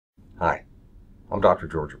I'm Dr.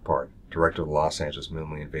 George Rappard, Director of the Los Angeles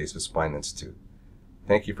Minimally Invasive Spine Institute.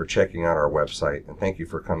 Thank you for checking out our website, and thank you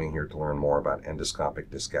for coming here to learn more about endoscopic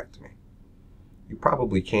discectomy. You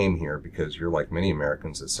probably came here because you're like many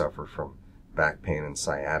Americans that suffer from back pain and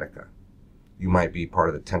sciatica. You might be part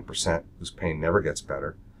of the 10% whose pain never gets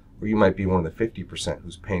better, or you might be one of the 50%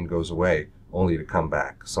 whose pain goes away only to come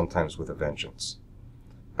back, sometimes with a vengeance.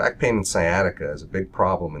 Back pain and sciatica is a big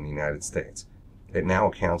problem in the United States. It now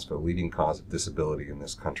accounts for the leading cause of disability in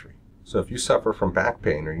this country. So if you suffer from back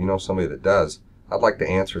pain or you know somebody that does, I'd like to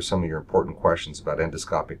answer some of your important questions about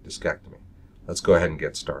endoscopic discectomy. Let's go ahead and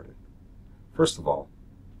get started. First of all,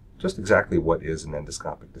 just exactly what is an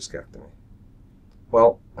endoscopic discectomy?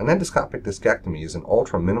 Well, an endoscopic discectomy is an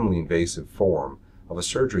ultra-minimally invasive form of a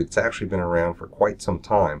surgery that's actually been around for quite some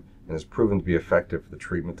time and has proven to be effective for the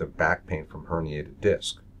treatment of back pain from herniated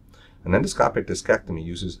disc. An endoscopic discectomy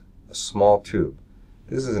uses a small tube.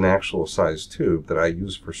 This is an actual size tube that I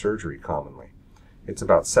use for surgery commonly. It's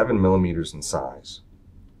about 7 millimeters in size.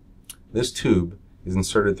 This tube is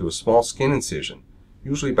inserted through a small skin incision,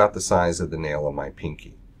 usually about the size of the nail of my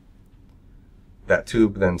pinky. That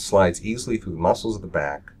tube then slides easily through the muscles of the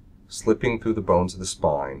back, slipping through the bones of the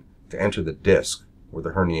spine to enter the disc where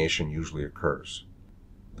the herniation usually occurs.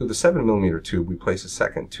 Through the 7 millimeter tube we place a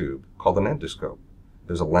second tube called an endoscope.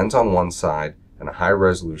 There's a lens on one side and a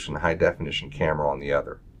high-resolution, high-definition camera on the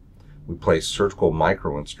other. We place surgical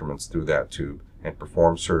micro-instruments through that tube and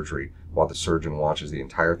perform surgery while the surgeon watches the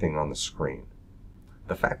entire thing on the screen.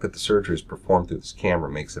 The fact that the surgery is performed through this camera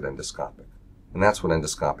makes it endoscopic, and that's what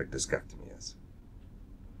endoscopic discectomy is.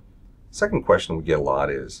 Second question we get a lot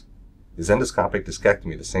is endoscopic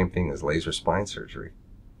discectomy the same thing as laser spine surgery?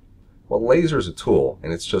 Well, laser is a tool,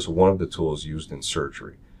 and it's just one of the tools used in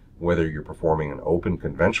surgery, whether you're performing an open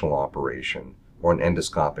conventional operation or an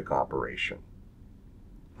endoscopic operation.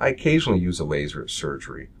 I occasionally use a laser at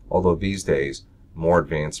surgery, although these days more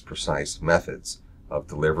advanced, precise methods of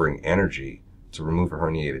delivering energy to remove a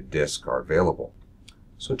herniated disc are available.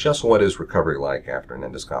 So just what is recovery like after an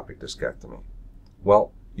endoscopic discectomy?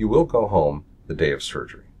 Well, you will go home the day of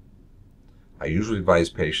surgery. I usually advise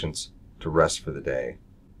patients to rest for the day.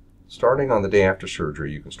 Starting on the day after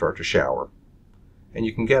surgery, you can start to shower, and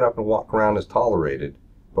you can get up and walk around as tolerated,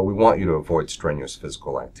 but we want you to avoid strenuous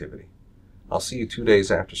physical activity. I'll see you 2 days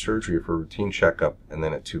after surgery for a routine checkup and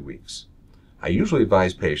then at 2 weeks. I usually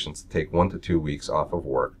advise patients to take 1 to 2 weeks off of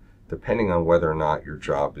work, depending on whether or not your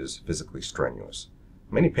job is physically strenuous.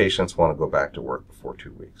 Many patients want to go back to work before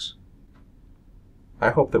 2 weeks.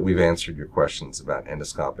 I hope that we've answered your questions about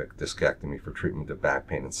endoscopic discectomy for treatment of back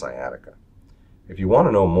pain and sciatica. If you want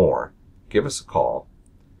to know more, give us a call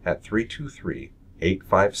at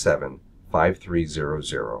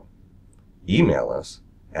 323-857-5300. Email us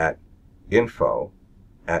at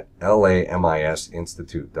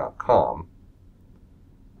info@lamIsinstitute.com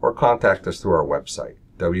or contact us through our website,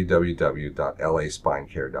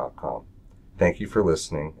 www.laspinecare.com. Thank you for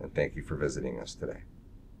listening, and thank you for visiting us today.